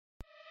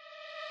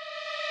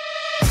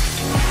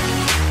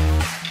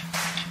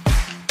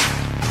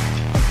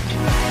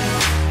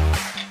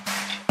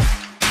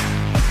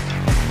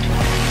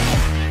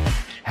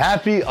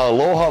Happy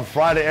Aloha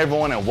Friday,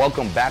 everyone, and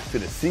welcome back to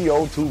the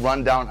CO2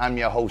 Rundown. I'm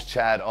your host,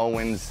 Chad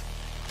Owens.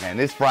 And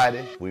this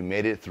Friday, we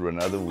made it through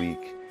another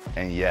week.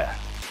 And yeah,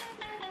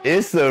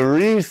 it's a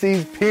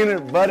Reese's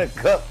Peanut Butter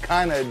Cup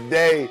kind of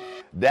day.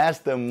 That's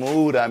the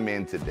mood I'm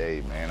in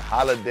today, man.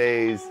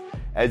 Holidays,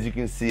 as you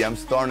can see, I'm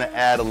starting to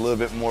add a little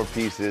bit more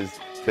pieces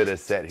to the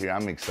set here.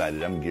 I'm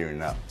excited. I'm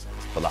gearing up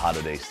for the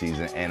holiday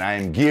season, and I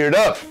am geared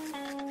up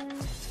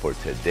for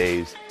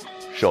today's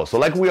show. So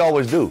like we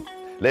always do,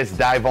 let's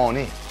dive on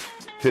in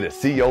to the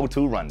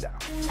CO2 Rundown.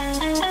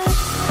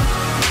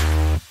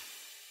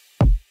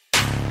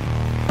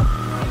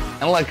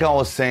 And like I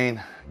was saying,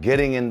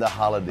 getting in the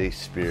holiday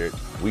spirit,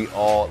 we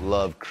all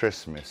love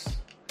Christmas.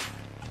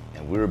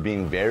 And we were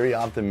being very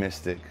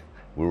optimistic.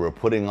 We were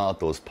putting out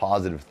those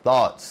positive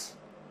thoughts.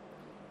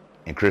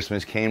 And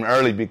Christmas came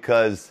early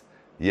because,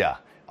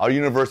 our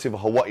University of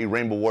Hawaii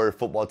Rainbow Warrior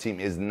football team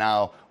is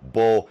now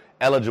bowl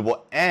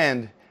eligible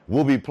and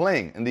will be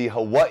playing in the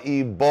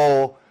Hawaii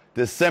Bowl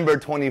December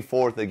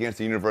 24th against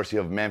the University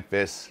of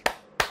Memphis.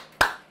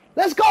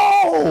 Let's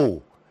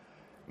go!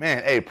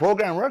 Man, hey,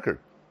 program record,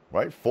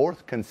 right?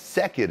 4th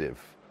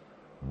consecutive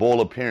bowl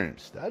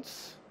appearance.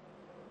 That's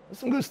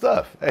some good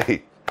stuff.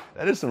 Hey,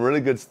 that is some really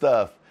good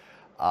stuff.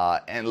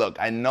 And look,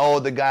 I know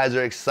the guys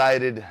are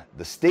excited.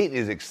 The state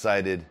is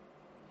excited.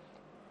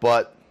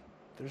 But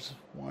there's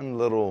one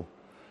little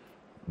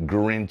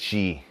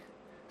Grinchy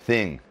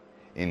thing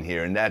in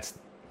here, and that's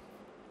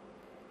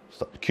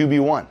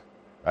QB1.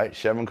 Right,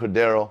 Chevron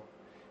Cordero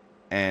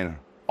and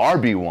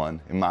RB1,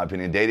 in my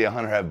opinion, Dadian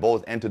Hunter have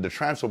both entered the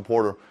transfer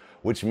portal,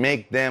 which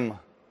make them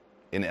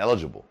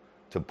ineligible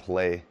to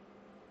play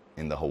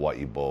in the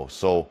Hawaii Bowl.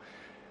 So,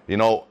 is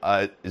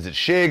it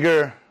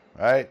Shager,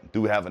 right?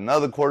 Do we have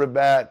another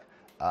quarterback?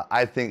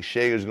 I think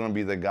Shager's going to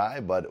be the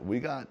guy, but we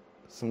got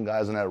some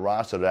guys on that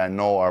roster that I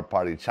know are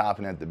probably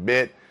chopping at the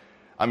bit.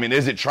 I mean,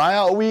 is it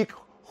tryout week?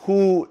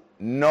 Who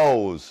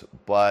knows?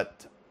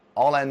 But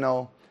all I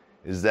know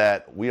is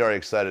that we are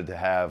excited to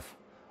have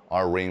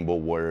our Rainbow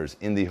Warriors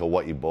in the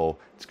Hawaii Bowl.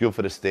 It's good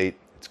for the state.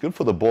 It's good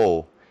for the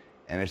bowl.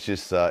 And it's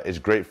just, it's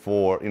great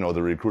for, the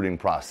recruiting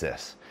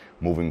process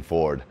moving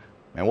forward.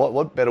 And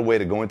what better way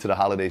to go into the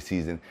holiday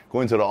season,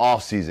 go into the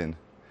off season,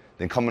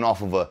 than coming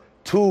off of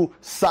 2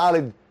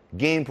 solid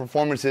game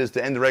performances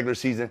to end the regular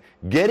season,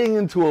 getting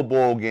into a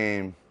bowl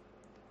game.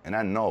 And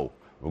I know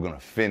we're going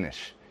to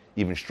finish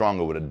even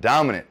stronger with a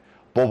dominant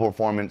bowl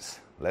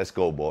performance. Let's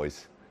go,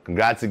 boys.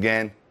 Congrats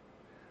again.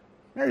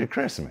 Merry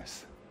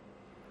Christmas.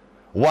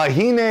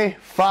 Wahine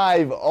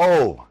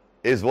 5-0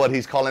 is what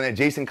he's calling it.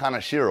 Jason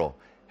Kanashiro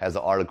has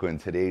an article in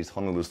today's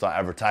Honolulu Star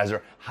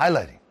Advertiser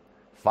highlighting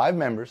 5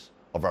 members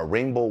of our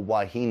Rainbow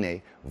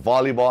Wahine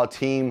volleyball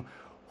team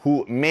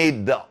who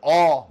made the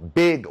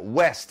All-Big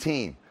West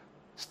team.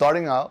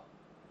 Starting out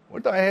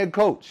with our head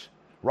coach.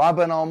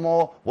 Robin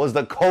Almo was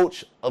the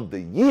coach of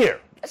the year.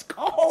 Let's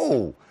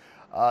go.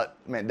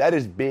 Man, that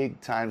is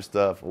big time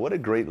stuff. What a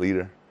great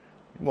leader.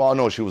 We all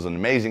know she was an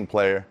amazing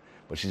player,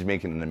 but she's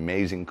making an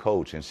amazing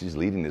coach, and she's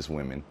leading this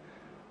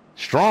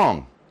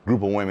strong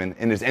group of women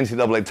in this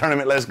NCAA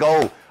tournament. Let's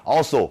go.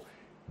 Also,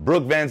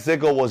 Brooke Van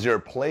Sickle was your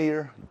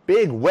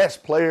Big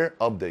West player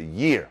of the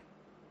year.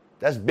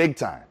 That's big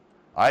time.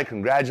 All right,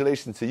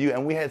 congratulations to you.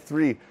 And we had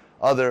 3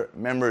 other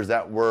members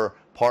that were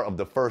part of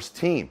the first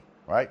team,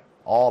 right?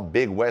 All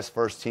Big West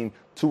first team,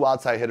 2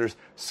 outside hitters,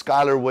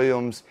 Skylar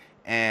Williams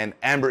and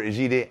Amber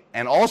Ejide,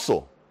 and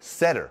also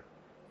setter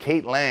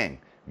Kate Lang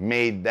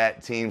made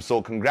that team.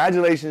 So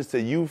congratulations to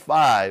you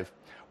 5,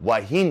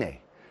 Wahine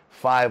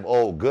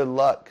 5-0. Good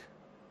luck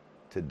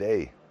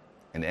today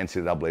in the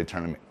NCAA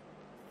tournament.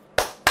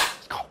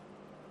 Let's go.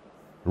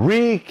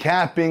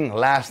 Recapping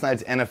last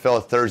night's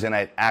NFL Thursday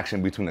night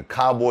action between the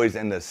Cowboys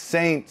and the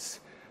Saints.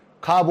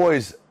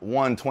 Cowboys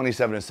won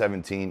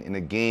 27-17 in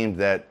a game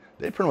that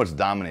they pretty much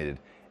dominated,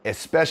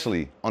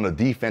 especially on the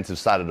defensive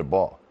side of the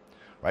ball.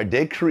 Right?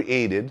 They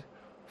created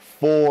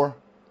 4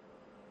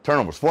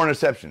 turnovers, 4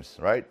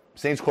 interceptions, right?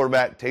 Saints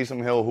quarterback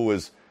Taysom Hill, who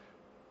is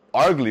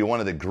arguably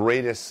one of the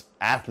greatest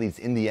athletes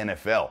in the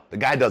NFL. The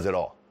guy does it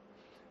all.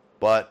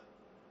 But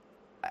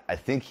I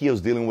think he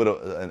was dealing with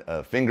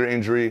a finger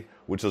injury,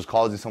 which was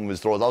causing some of his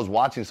throws. I was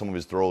watching some of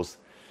his throws.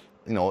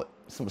 He was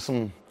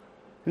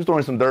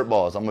throwing some dirt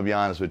balls, I'm going to be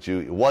honest with you.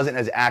 It wasn't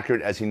as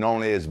accurate as he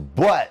normally is,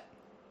 but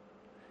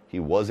he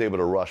was able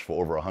to rush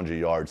for over 100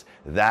 yards.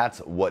 That's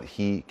what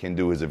he can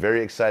do. He's a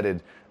very exciting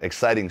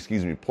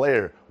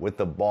player with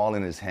the ball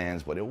in his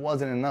hands, but it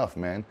wasn't enough,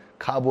 man.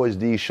 Cowboys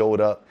D showed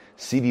up.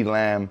 CeeDee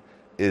Lamb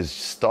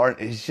is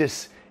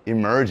just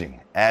emerging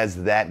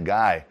as that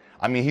guy.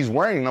 I mean, he's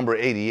wearing number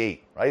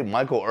 88, right?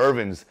 Michael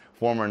Irvin's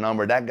former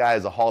number. That guy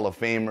is a Hall of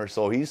Famer,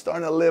 so he's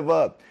starting to live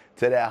up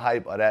to that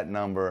hype of that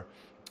number.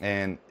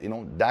 And,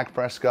 Dak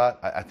Prescott,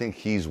 I think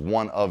he's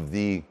one of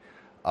the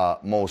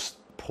most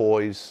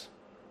poised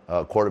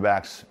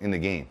quarterbacks in the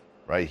game,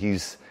 right?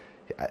 He's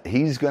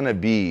going to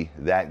be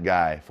that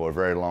guy for a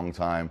very long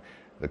time.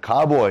 The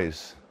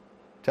Cowboys,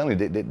 I'm telling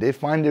you, they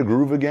find their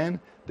groove again,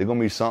 they're going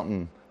to be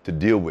something to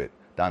deal with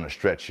down the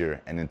stretch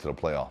here and into the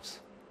playoffs.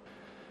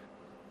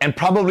 And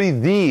probably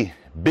the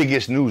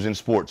biggest news in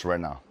sports right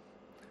now,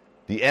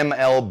 the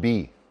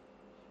MLB,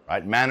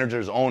 right?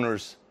 Managers,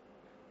 owners,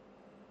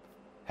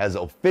 has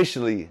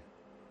officially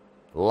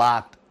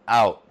locked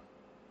out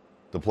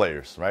the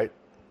players, right?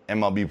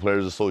 MLB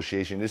Players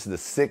Association. This is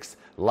the 6th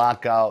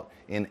lockout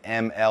in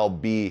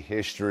MLB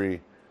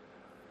history.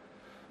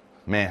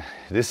 Man,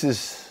 this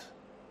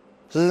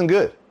isn't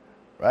good,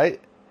 right?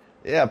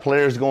 Yeah,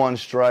 players go on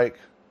strike.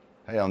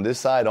 Hey, on this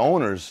side,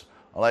 owners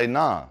are like,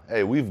 nah,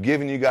 hey, we've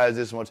given you guys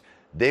this much.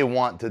 They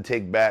want to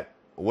take back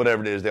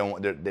whatever it is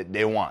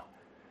they want.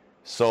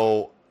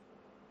 So,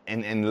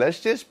 and let's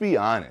just be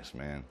honest,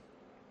 man.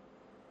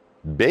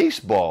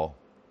 Baseball,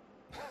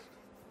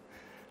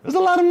 there's a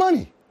lot of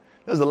money.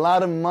 There's a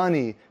lot of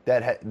money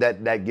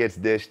that gets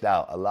dished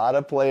out. A lot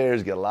of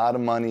players get a lot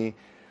of money.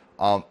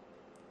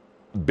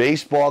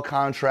 Baseball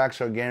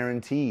contracts are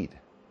guaranteed.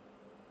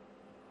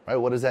 Right?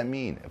 What does that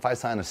mean? If I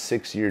sign a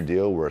 6-year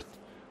deal worth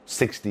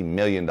 $60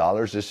 million,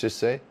 let's just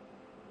say,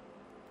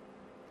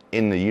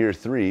 in the year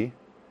 3,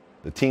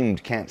 the team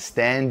can't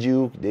stand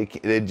you.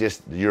 They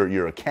just,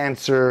 you're a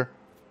cancer.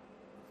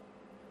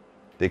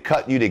 They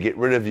cut you, they get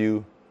rid of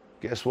you.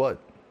 Guess what?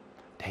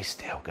 They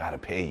still got to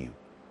pay you.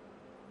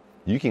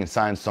 You can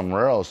sign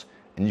somewhere else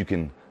and you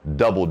can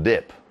double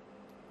dip.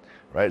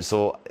 Right?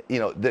 So, you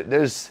know,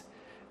 there's,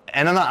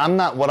 and I'm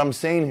not, what I'm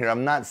saying here,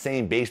 I'm not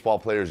saying baseball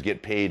players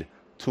get paid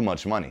too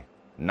much money.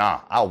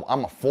 Nah,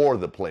 I'm for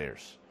the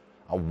players.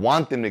 I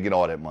want them to get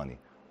all that money.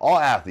 All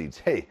athletes,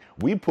 hey,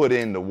 we put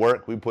in the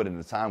work, we put in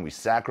the time, we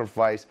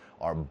sacrifice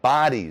our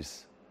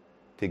bodies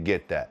to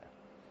get that.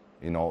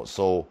 You know,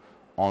 so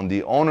on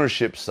the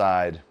ownership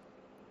side,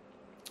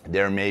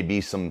 there may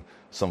be some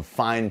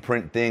fine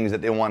print things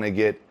that they want to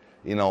get,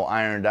 you know,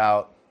 ironed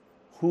out.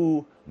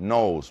 Who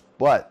knows?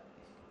 But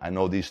I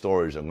know these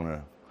stories are going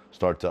to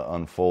start to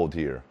unfold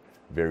here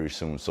very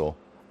soon. So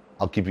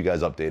I'll keep you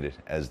guys updated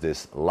as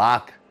this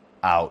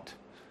lockout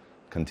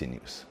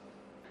continues.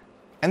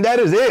 And that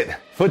is it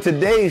for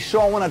today's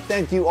show. I want to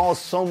thank you all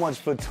so much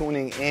for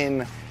tuning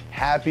in.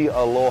 Happy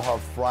Aloha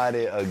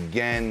Friday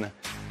again.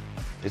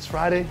 It's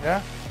Friday,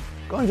 yeah?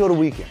 Go enjoy the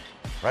weekend,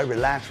 right?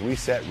 Relax,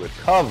 reset,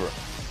 recover.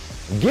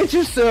 Get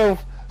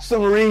yourself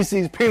some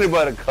Reese's peanut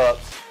butter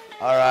cups,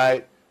 all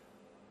right?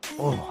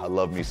 Oh, I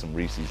love me some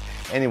Reese's.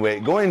 Anyway,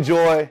 go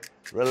enjoy,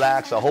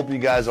 relax. I hope you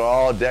guys are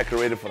all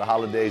decorated for the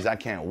holidays. I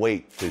can't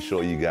wait to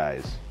show you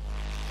guys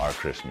our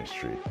Christmas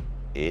tree.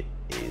 It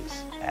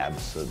is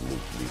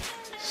absolutely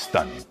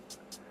stunning.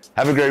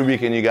 Have a great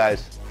weekend, you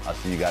guys. I'll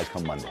see you guys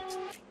come Monday.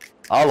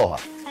 Aloha.